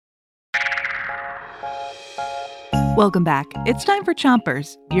Welcome back. It's time for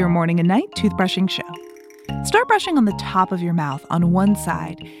Chompers, your morning and night toothbrushing show. Start brushing on the top of your mouth on one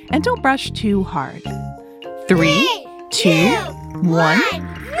side, and don't brush too hard. 3, 2, 1, brush.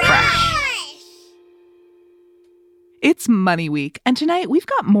 It's Money Week, and tonight we've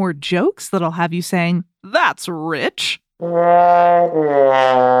got more jokes that'll have you saying, "That's rich." Okay,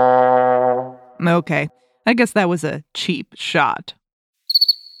 I guess that was a cheap shot.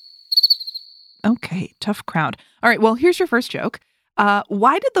 Okay, tough crowd. All right, well, here's your first joke.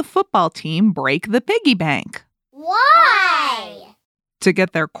 Why did the football team break the piggy bank? Why? To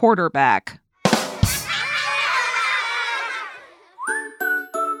get their quarterback.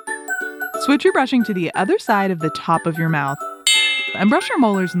 Switch your brushing to the other side of the top of your mouth and brush your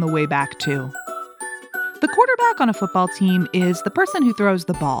molars in the way back too. The quarterback on a football team is the person who throws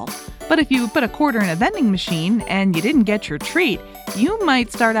the ball. But if you put a quarter in a vending machine and you didn't get your treat, you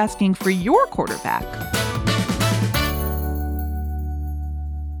might start asking for your quarterback.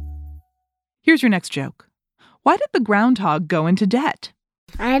 Here's your next joke. Why did the groundhog go into debt?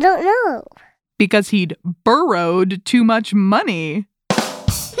 I don't know. Because he'd borrowed too much money.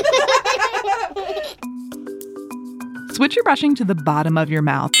 Switch your brushing to the bottom of your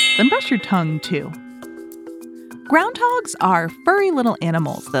mouth, then brush your tongue too. Groundhogs are furry little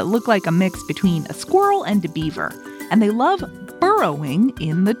animals that look like a mix between a squirrel and a beaver, and they love burrowing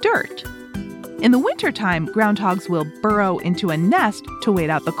in the dirt. In the wintertime, groundhogs will burrow into a nest to wait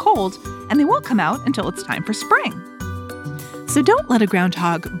out the cold, and they won't come out until it's time for spring. So don't let a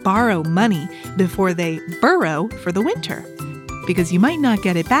groundhog borrow money before they burrow for the winter, because you might not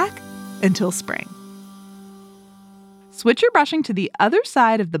get it back until spring. Switch your brushing to the other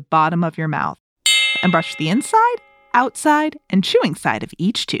side of the bottom of your mouth and brush the inside, outside, and chewing side of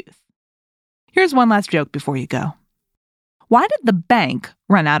each tooth. Here's one last joke before you go. Why did the bank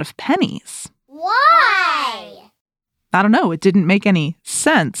run out of pennies? Why? I don't know, it didn't make any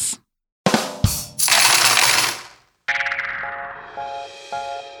sense.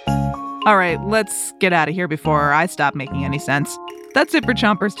 All right, let's get out of here before I stop making any sense. That's it for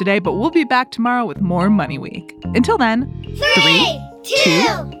Chompers today, but we'll be back tomorrow with more Money Week. Until then, 3, 2,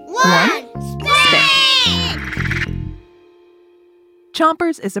 1, spin!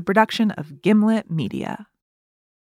 Chompers is a production of Gimlet Media.